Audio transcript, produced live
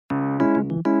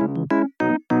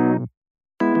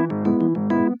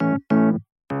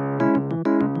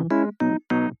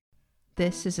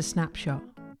This is a snapshot,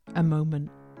 a moment,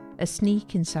 a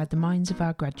sneak inside the minds of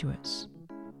our graduates.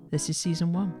 This is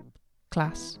Season 1,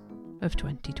 Class of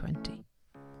 2020.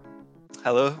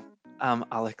 Hello, I'm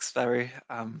Alex Ferry.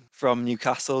 I'm from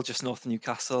Newcastle, just north of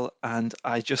Newcastle, and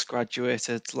I just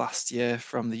graduated last year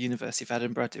from the University of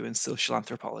Edinburgh doing social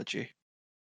anthropology.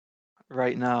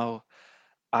 Right now,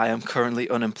 I am currently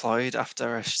unemployed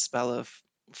after a spell of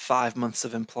 5 months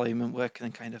of employment working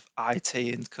in kind of IT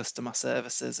and customer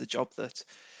services, a job that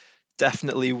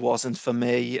definitely wasn't for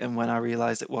me. And when I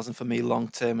realized it wasn't for me long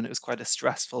term and it was quite a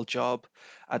stressful job,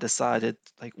 I decided,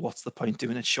 like, what's the point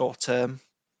doing it short term?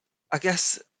 I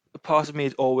guess a part of me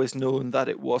had always known that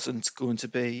it wasn't going to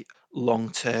be long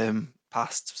term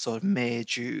past sort of May,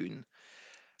 June.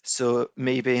 So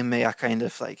me being me, I kind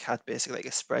of like had basically like a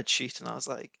spreadsheet and I was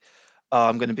like, oh,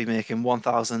 I'm going to be making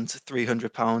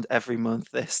 £1,300 every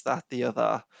month, this, that, the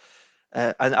other.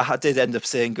 And did end up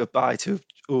saying goodbye to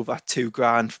over 2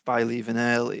 grand by leaving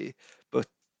early. But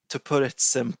to put it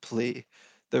simply,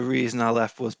 the reason I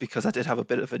left was because I did have a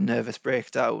bit of a nervous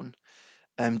breakdown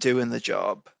doing the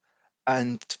job.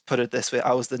 And to put it this way,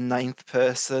 I was the ninth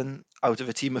person out of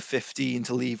a team of 15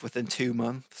 to leave within 2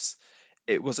 months.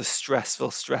 It was a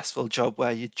stressful job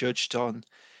where you're judged on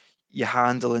your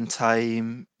handling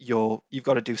time, you've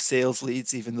got to do sales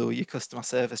leads, even though your customer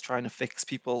service trying to fix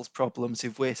people's problems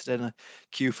who've waited in a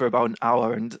queue for about an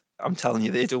hour. And I'm telling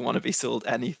you, they don't want to be sold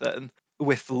anything.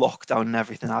 With lockdown and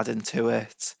everything adding to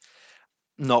it,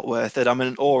 not worth it. I'm in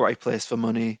an all right place for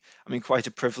money. I'm in quite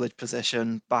a privileged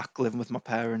position, back living with my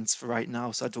parents for right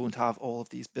now, so I don't have all of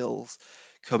these bills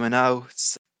coming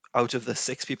out. Out of the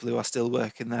 6 people who are still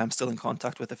working there, I'm still in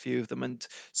contact with a few of them, and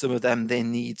some of them, they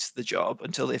need the job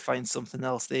until they find something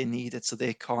else. They need it, so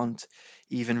they can't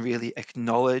even really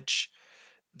acknowledge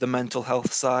the mental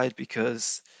health side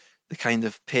because the kind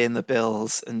of paying the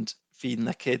bills and feeding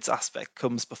their kids aspect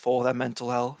comes before their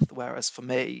mental health. Whereas for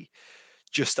me,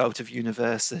 just out of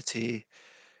university,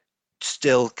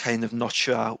 still kind of not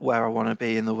sure where I want to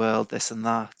be in the world, this and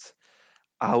that,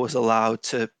 I was allowed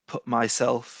to put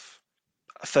myself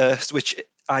first, which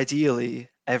ideally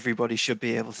everybody should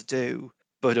be able to do.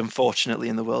 But unfortunately,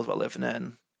 in the world we're living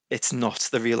in, it's not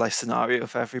the real life scenario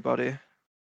for everybody.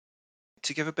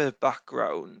 To give a bit of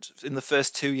background, in the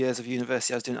first 2 years of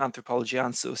university, I was doing anthropology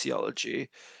and sociology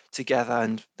together,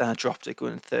 and then I dropped it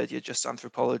going in third year, just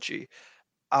anthropology.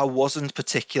 I wasn't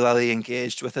particularly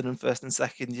engaged with it in first and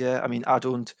second year. I mean, I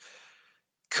don't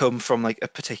come from like a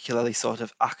particularly sort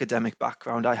of academic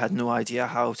background. I had no idea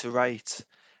how to write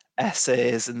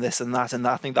essays and this and that, and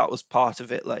I think that was part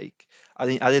of it. Like, I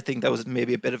did think there was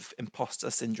maybe a bit of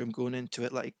imposter syndrome going into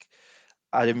it. Like,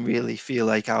 I didn't really feel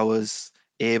like I was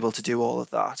able to do all of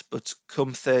that. But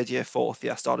come third year, fourth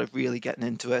year, I started really getting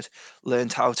into it,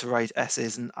 learned how to write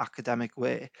essays in an academic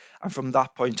way. And from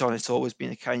that point on, it's always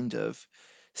been a kind of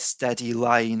steady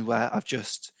line where I've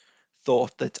just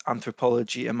thought that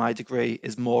anthropology and my degree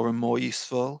is more and more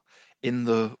useful in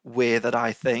the way that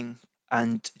I think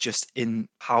and just in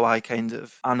how I kind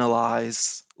of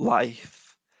analyze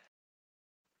life.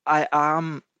 I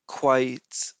am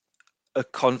quite a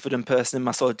confident person in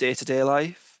my sort of day-to-day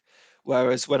life.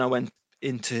 Whereas when I went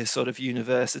into sort of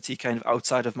university, kind of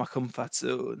outside of my comfort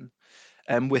zone,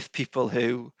 and with people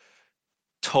who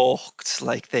talked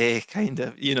like they kind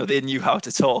of, they knew how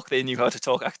to talk, they knew how to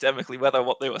talk academically, whether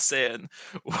what they were saying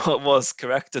was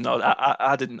correct or not.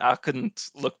 I couldn't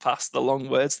look past the long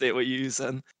words they were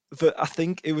using. But I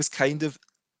think it was kind of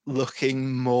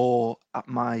looking more at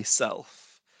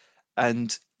myself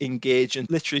and engaging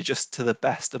literally just to the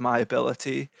best of my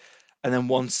ability. And then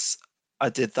once I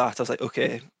did that, I was like,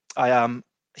 okay, I am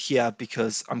here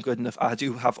because I'm good enough. I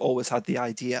do have always had the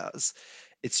ideas.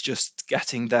 It's just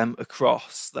getting them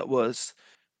across that was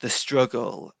the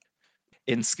struggle.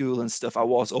 In school and stuff, I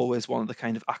was always one of the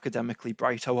kind of academically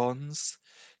brighter ones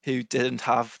who didn't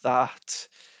have that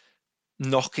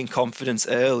knocking confidence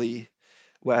early.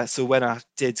 So when I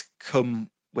did come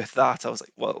with that, I was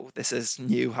like, whoa, this is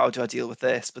new. How do I deal with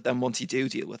this? But then once you do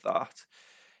deal with that,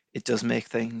 it does make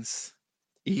things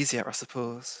easier, I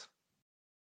suppose.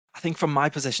 I think from my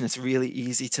position, it's really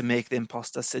easy to make the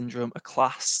imposter syndrome a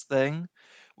class thing,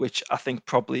 which I think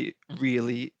probably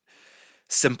really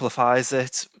simplifies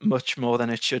it much more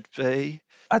than it should be.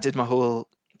 I did my whole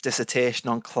dissertation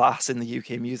on class in the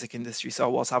UK music industry, so I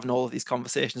was having all of these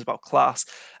conversations about class.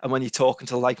 And when you're talking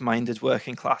to like-minded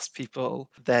working class people,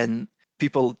 then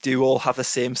people do all have the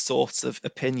same sorts of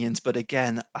opinions. But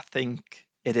again, I think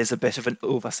it is a bit of an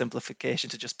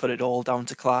oversimplification to just put it all down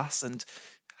to class and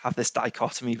have this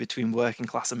dichotomy between working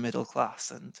class and middle class,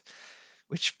 and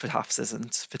which perhaps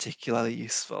isn't particularly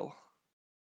useful.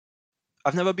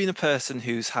 I've never been a person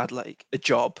who's had like a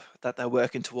job that they're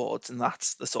working towards, and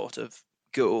that's the sort of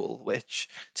goal, which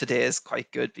today is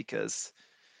quite good because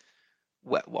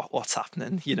what's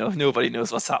happening? Nobody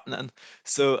knows what's happening.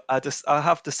 So I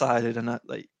have decided, and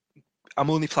I'm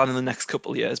only planning the next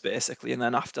couple of years basically, and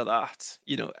then after that,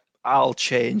 I'll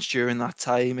change during that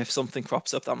time. If something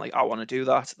crops up that I'm like, I want to do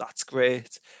that, that's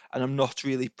great. And I'm not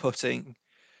really putting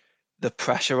the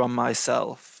pressure on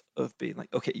myself of being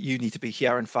like, okay, you need to be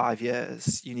here in 5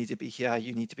 years, you need to be here,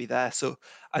 you need to be there. So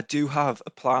I do have a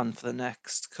plan for the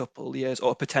next couple of years,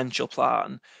 or a potential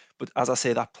plan. But as I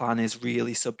say, that plan is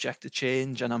really subject to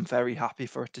change, and I'm very happy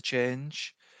for it to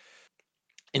change.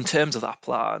 In terms of that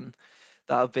plan,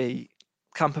 that'll be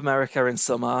Camp America in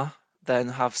summer, then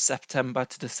have September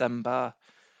to December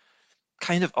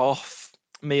kind of off.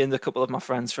 Me and a couple of my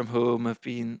friends from home have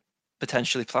been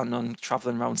potentially planning on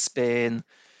traveling around Spain,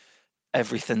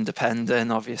 everything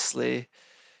depending, obviously.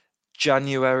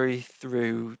 January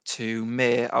through to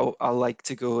May, I like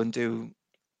to go and do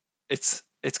it's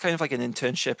kind of like an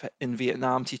internship in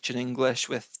Vietnam teaching English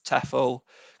with TEFL.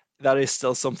 That is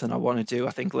still something I want to do.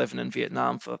 I think living in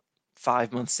Vietnam for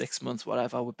 5 months, 6 months,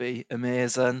 whatever would be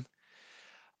amazing.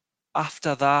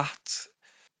 After that,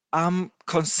 I'm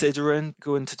considering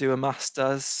going to do a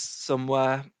master's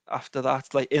somewhere after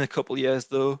that, like in a couple of years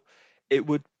though. It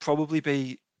would probably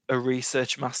be a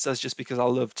research master's just because I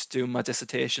loved doing my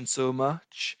dissertation so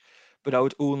much. But I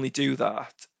would only do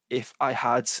that if I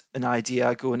had an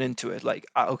idea going into it, like,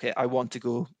 okay, I want to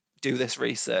go do this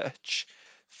research.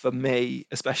 For me,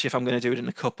 especially if I'm going to do it in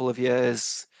a couple of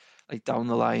years, like down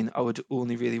the line, I would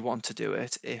only really want to do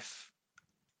it if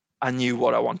I knew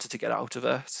what I wanted to get out of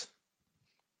it.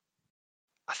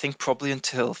 I think probably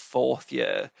until fourth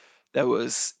year, there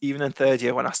was even in third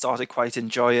year when I started quite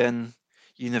enjoying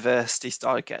university,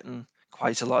 started getting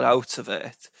quite a lot out of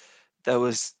it. There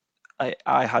was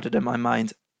I had it in my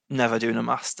mind, never doing a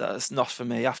master's, not for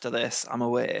me. After this, I'm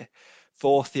away.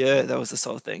 Fourth year, there was the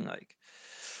sort of thing like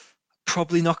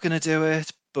probably not going to do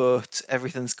it, but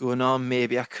everything's going on.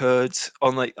 Maybe I could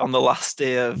on the last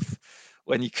day of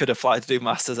when you could apply to do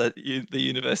masters at the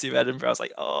University of Edinburgh. I was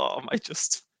like, oh, I might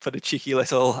just put a cheeky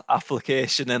little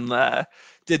application in there.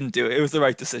 Didn't do it. It was the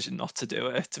right decision not to do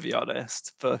it, to be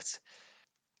honest. But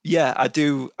yeah, I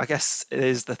do. I guess it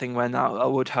is the thing where now I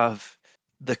would have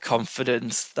the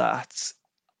confidence that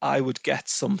I would get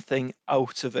something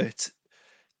out of it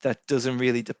that doesn't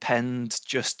really depend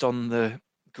just on the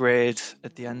grade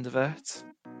at the end of it.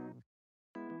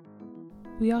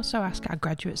 We also ask our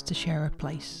graduates to share a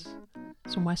place,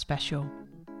 somewhere special,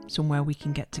 somewhere we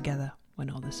can get together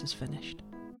when all this is finished.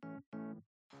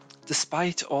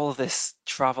 Despite all this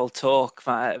travel talk,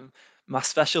 my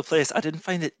special place, I didn't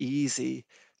find it easy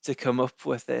to come up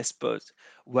with this, but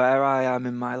where I am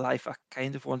in my life, I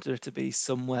kind of wanted it to be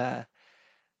somewhere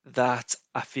that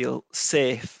I feel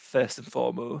safe first and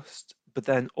foremost, but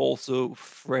then also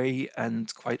free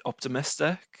and quite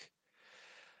optimistic.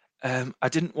 I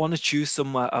didn't want to choose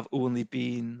somewhere I've only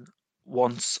been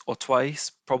once or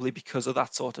twice, probably because of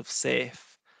that sort of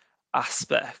safe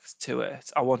aspect to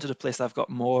it. I wanted a place I've got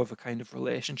more of a kind of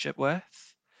relationship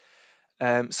with.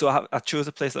 So I chose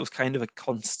a place that was kind of a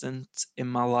constant in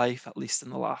my life, at least in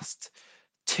the last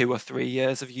 2 or 3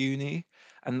 years of uni.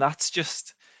 And that's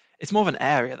just, it's more of an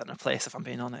area than a place, if I'm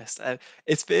being honest.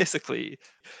 It's basically,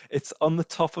 it's on the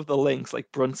top of the links,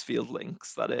 like Brunsfield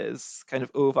links, that is, kind of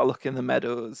overlooking the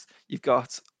meadows. You've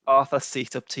got Arthur's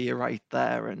Seat up to your right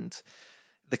there, and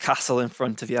the castle in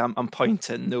front of you. I'm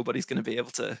pointing, nobody's going to be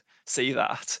able to see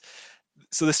that.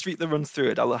 So the street that runs through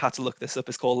it, I had to look this up,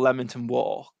 is called Leamington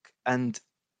Walk. And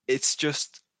it's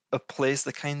just a place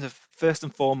that kind of, first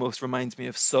and foremost, reminds me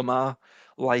of summer,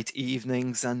 light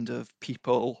evenings, and of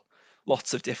people,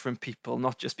 lots of different people,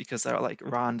 not just because there are like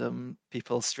random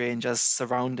people, strangers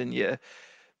surrounding you,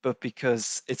 but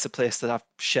because it's a place that I've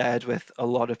shared with a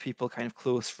lot of people, kind of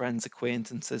close friends,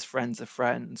 acquaintances, friends of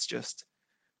friends, just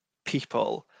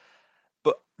people.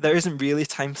 But there isn't really a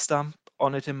timestamp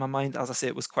on it in my mind. As I say,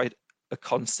 it was quite a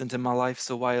constant in my life.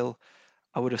 So while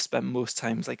I would have spent most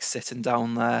times like sitting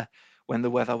down there when the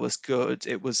weather was good,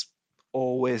 it was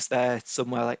always there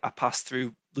somewhere. Like I passed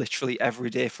through literally every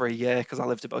day for a year because I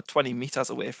lived about 20 meters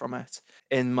away from it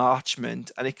in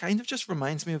Marchmont. And it kind of just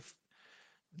reminds me of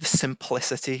the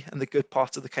simplicity and the good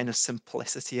parts of the kind of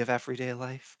simplicity of everyday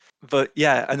life. But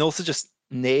yeah, and also just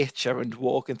nature and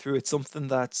walking through. It's something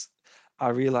that I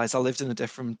realized I lived in a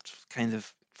different kind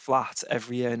of flat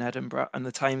every year in Edinburgh, and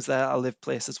the times there I lived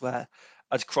places where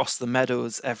I'd cross the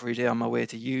meadows every day on my way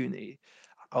to uni.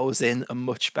 I was in a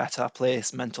much better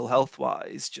place mental health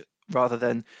wise, rather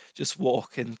than just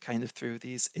walking kind of through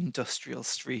these industrial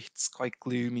streets, quite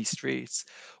gloomy streets.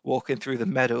 Walking through the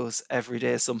meadows every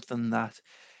day is something that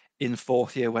in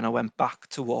fourth year, when I went back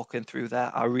to walking through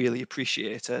there, I really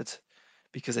appreciated,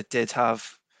 because it did have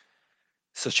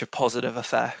such a positive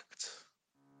effect.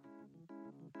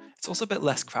 It's also a bit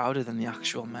less crowded than the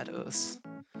actual meadows.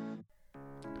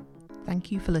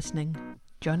 Thank you for listening.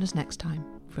 Join us next time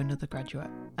for another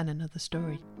graduate and another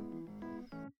story.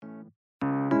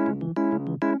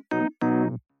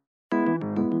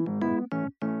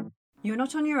 You're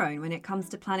not on your own when it comes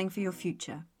to planning for your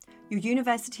future. Your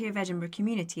University of Edinburgh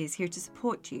community is here to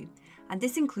support you, and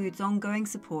this includes ongoing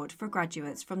support for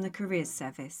graduates from the Careers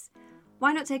Service.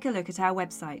 Why not take a look at our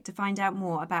website to find out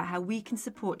more about how we can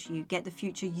support you get the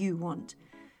future you want?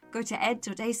 Go to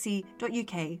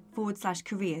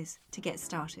ed.ac.uk/careers to get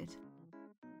started.